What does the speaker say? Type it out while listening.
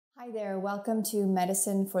Hi there, welcome to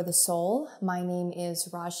Medicine for the Soul. My name is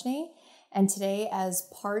Rajni, and today, as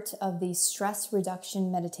part of the stress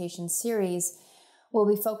reduction meditation series, we'll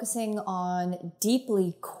be focusing on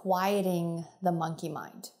deeply quieting the monkey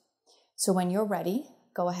mind. So when you're ready,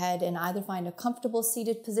 go ahead and either find a comfortable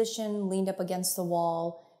seated position, leaned up against the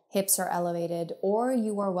wall, hips are elevated, or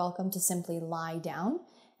you are welcome to simply lie down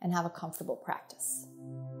and have a comfortable practice.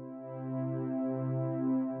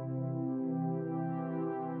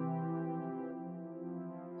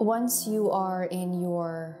 Once you are in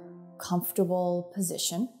your comfortable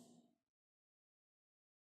position,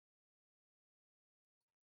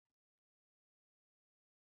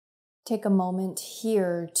 take a moment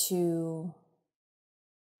here to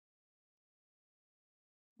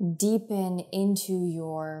deepen into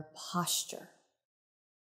your posture.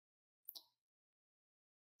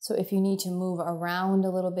 So if you need to move around a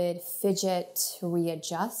little bit, fidget,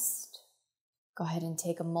 readjust, go ahead and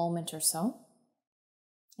take a moment or so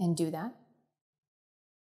and do that.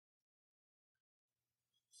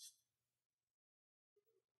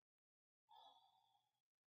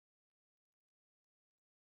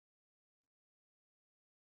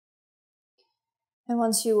 And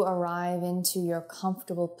once you arrive into your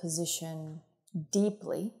comfortable position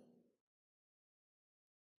deeply,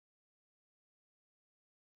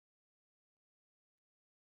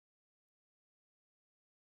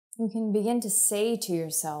 you can begin to say to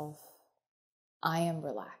yourself, I am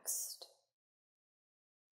relaxed.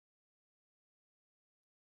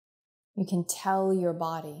 You can tell your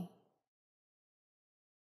body,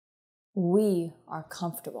 we are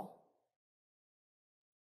comfortable.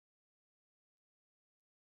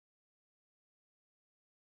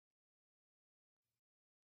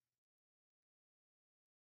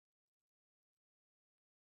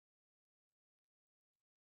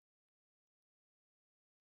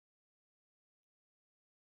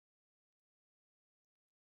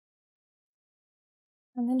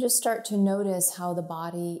 And then just start to notice how the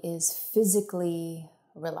body is physically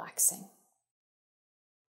relaxing.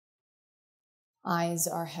 Eyes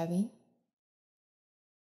are heavy.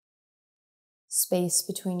 Space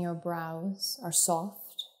between your brows are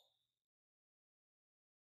soft.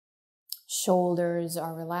 Shoulders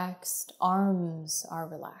are relaxed. Arms are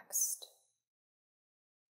relaxed.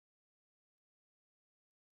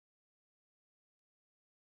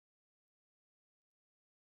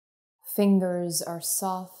 Fingers are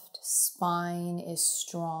soft. Spine is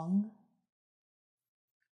strong.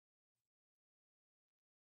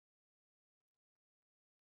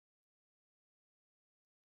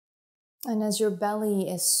 And as your belly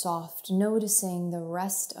is soft, noticing the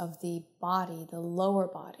rest of the body, the lower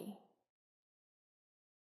body,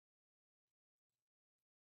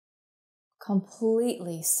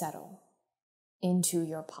 completely settle into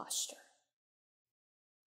your posture.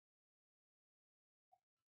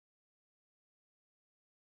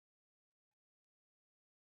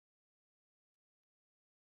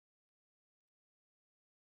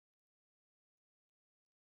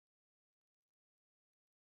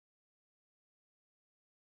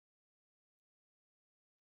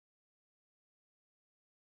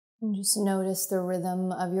 And just notice the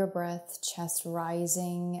rhythm of your breath, chest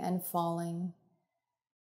rising and falling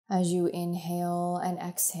as you inhale and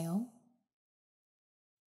exhale.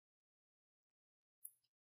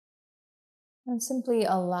 And simply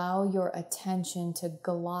allow your attention to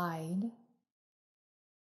glide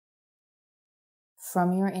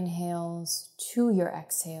from your inhales to your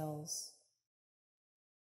exhales,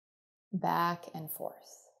 back and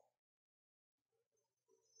forth.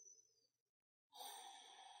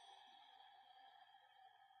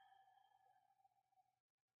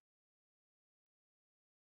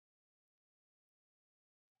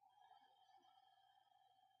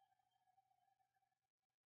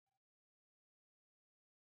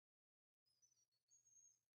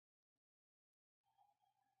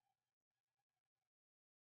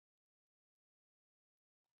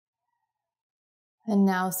 And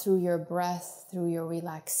now through your breath, through your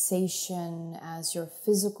relaxation, as your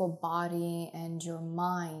physical body and your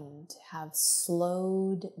mind have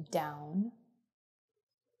slowed down,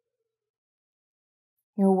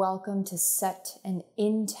 you're welcome to set an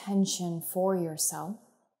intention for yourself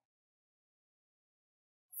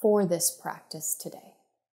for this practice today.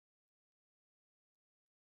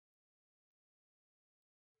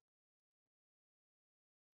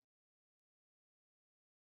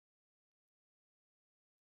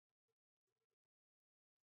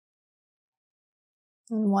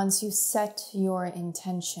 And once you set your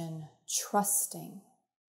intention, trusting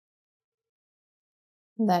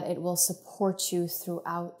that it will support you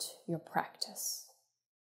throughout your practice.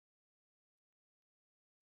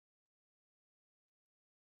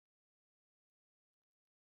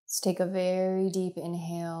 Let's take a very deep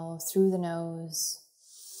inhale through the nose.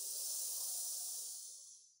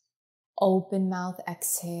 Open mouth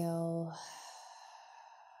exhale.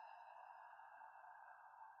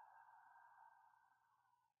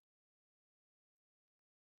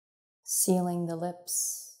 Sealing the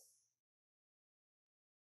lips.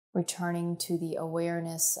 Returning to the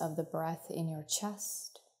awareness of the breath in your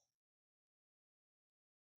chest.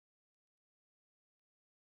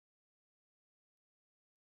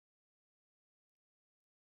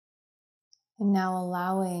 And now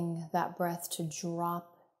allowing that breath to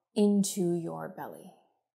drop into your belly.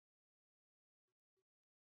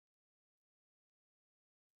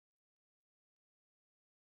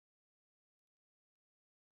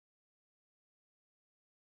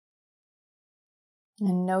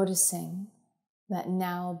 And noticing that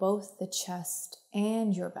now both the chest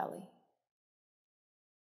and your belly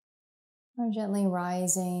are gently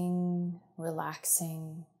rising,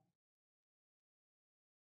 relaxing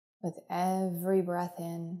with every breath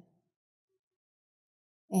in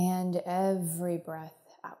and every breath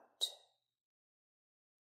out.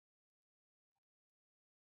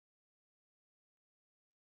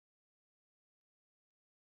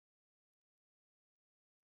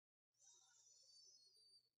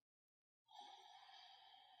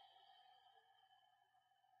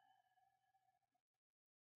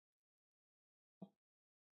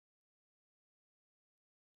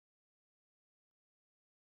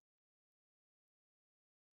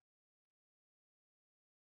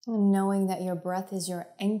 And knowing that your breath is your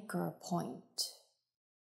anchor point.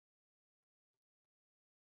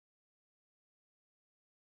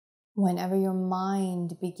 Whenever your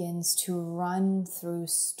mind begins to run through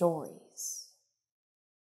stories,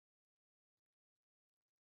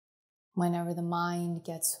 whenever the mind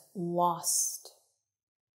gets lost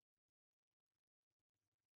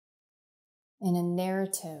in a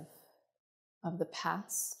narrative of the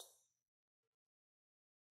past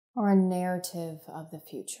or a narrative of the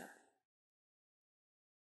future,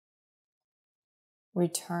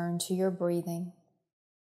 return to your breathing,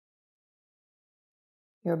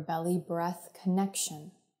 your belly breath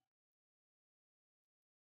connection,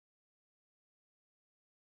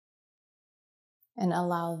 and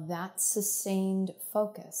allow that sustained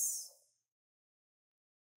focus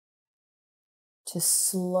to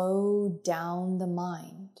slow down the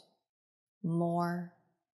mind more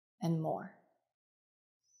and more.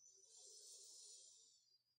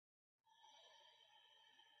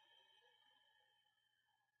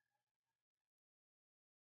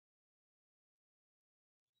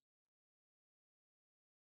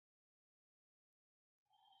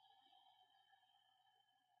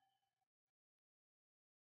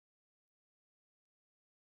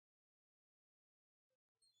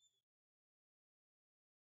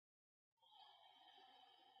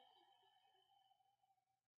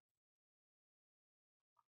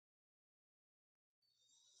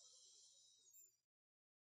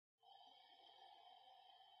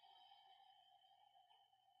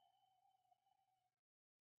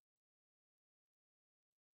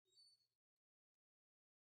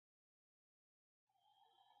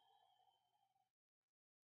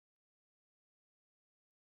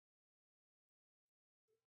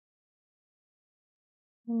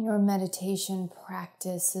 Your meditation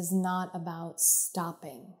practice is not about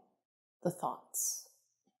stopping the thoughts.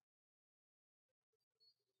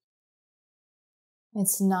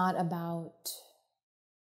 It's not about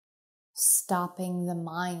stopping the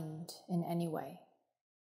mind in any way.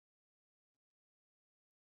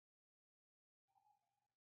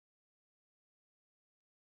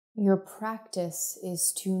 Your practice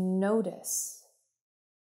is to notice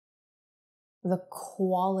the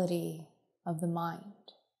quality of the mind.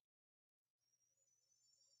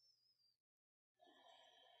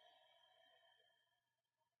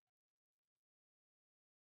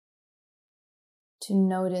 To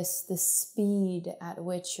notice the speed at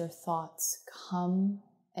which your thoughts come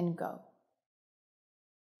and go.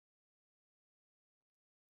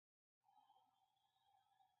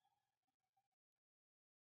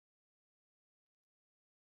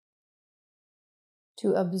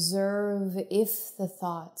 To observe if the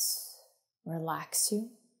thoughts relax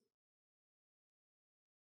you,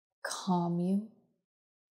 calm you.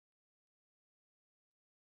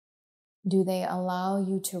 Do they allow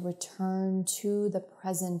you to return to the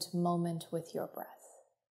present moment with your breath?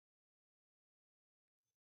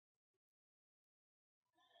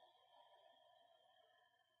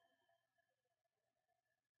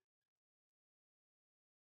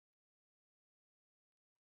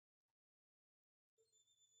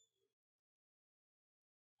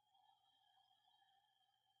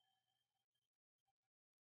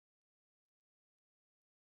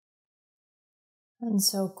 And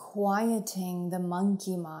so quieting the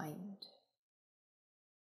monkey mind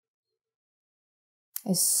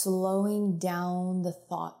is slowing down the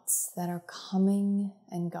thoughts that are coming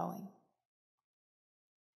and going.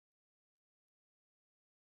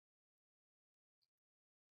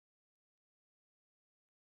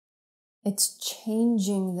 It's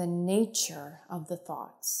changing the nature of the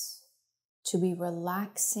thoughts to be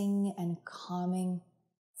relaxing and calming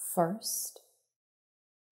first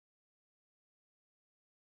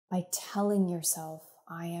by telling yourself,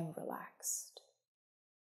 I am relaxed.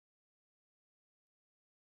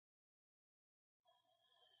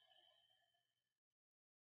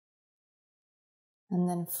 And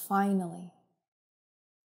then finally,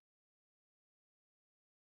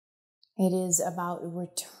 it is about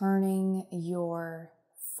returning your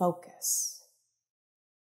focus,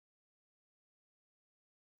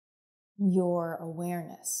 your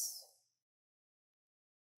awareness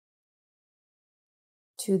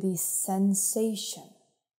to the sensation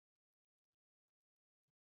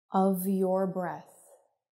of your breath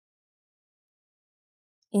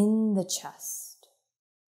in the chest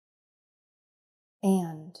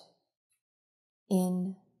and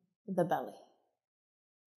in the belly.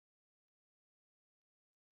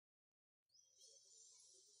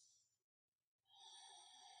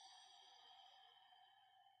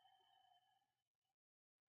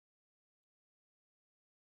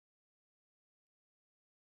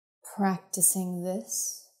 Practicing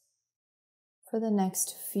this for the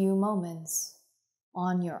next few moments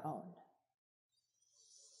on your own.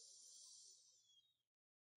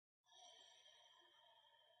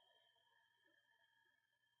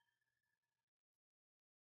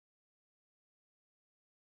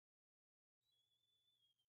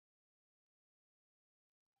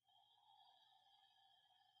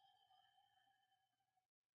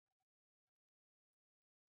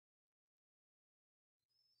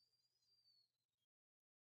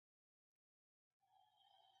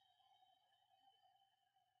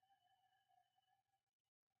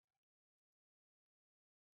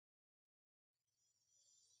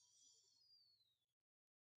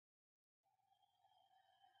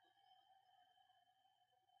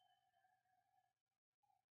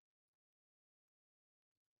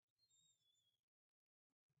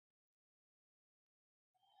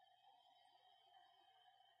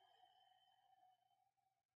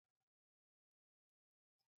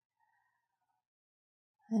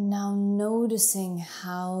 And now noticing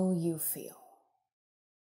how you feel.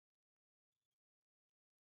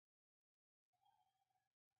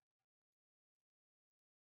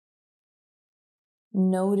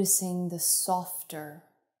 Noticing the softer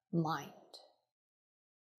mind.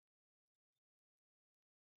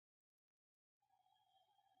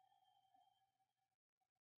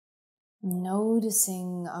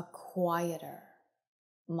 Noticing a quieter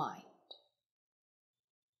mind.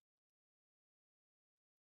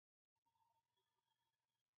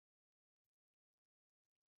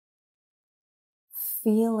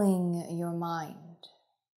 Feeling your mind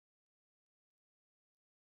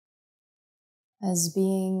as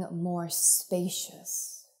being more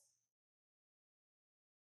spacious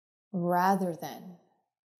rather than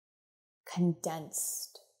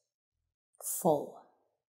condensed, full.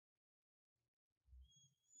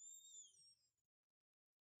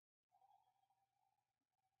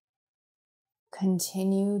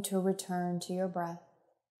 Continue to return to your breath.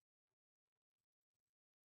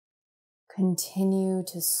 Continue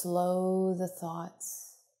to slow the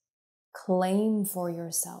thoughts. Claim for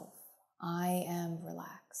yourself, I am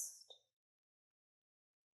relaxed.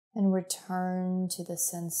 And return to the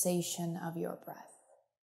sensation of your breath.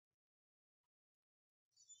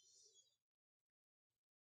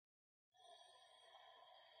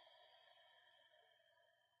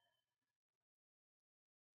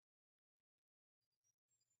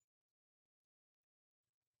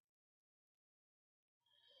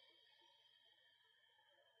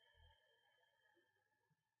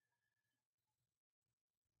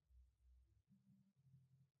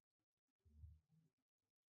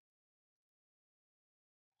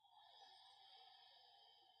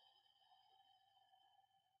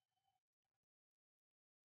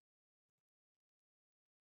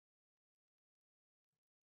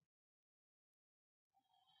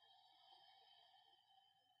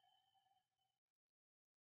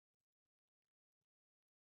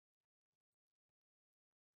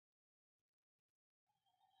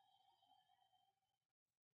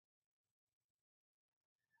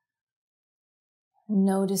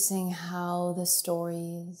 Noticing how the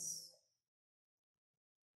stories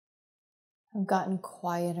have gotten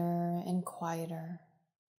quieter and quieter.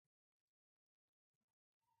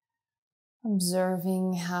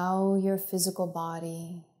 Observing how your physical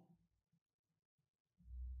body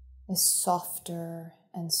is softer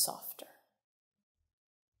and softer.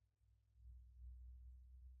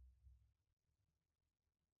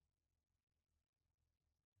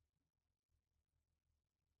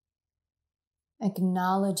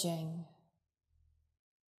 Acknowledging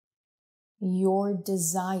your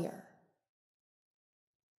desire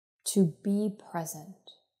to be present,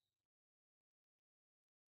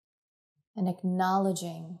 and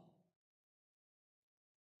acknowledging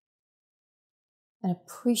and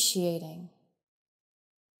appreciating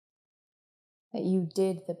that you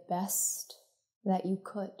did the best that you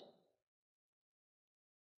could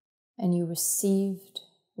and you received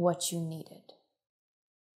what you needed.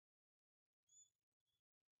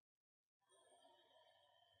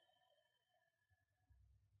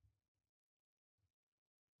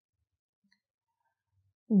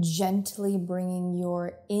 Gently bringing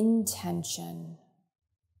your intention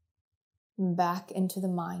back into the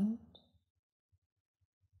mind.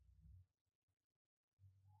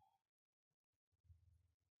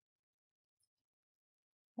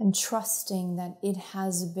 And trusting that it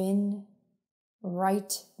has been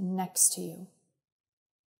right next to you,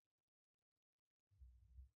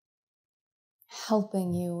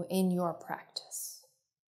 helping you in your practice.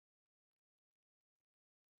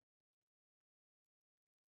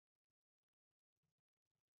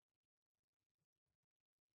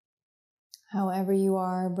 However you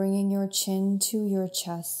are, bringing your chin to your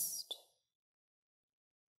chest.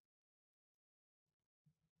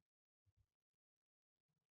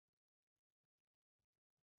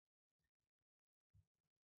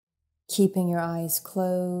 Keeping your eyes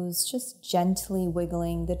closed, just gently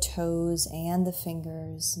wiggling the toes and the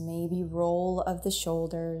fingers, maybe roll of the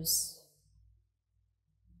shoulders.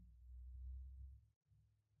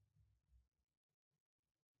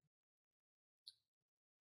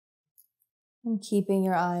 And keeping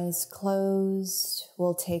your eyes closed,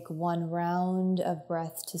 we'll take one round of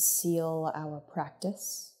breath to seal our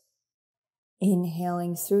practice.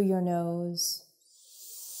 Inhaling through your nose.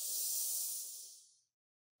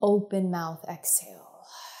 Open mouth, exhale.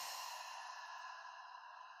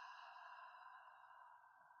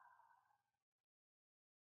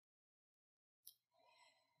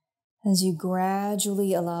 As you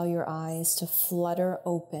gradually allow your eyes to flutter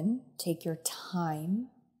open, take your time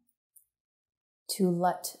to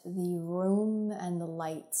let the room and the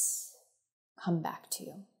lights come back to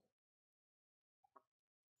you.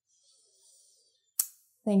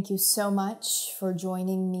 Thank you so much for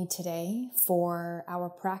joining me today for our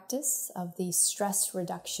practice of the Stress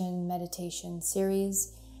Reduction Meditation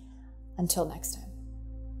series. Until next time.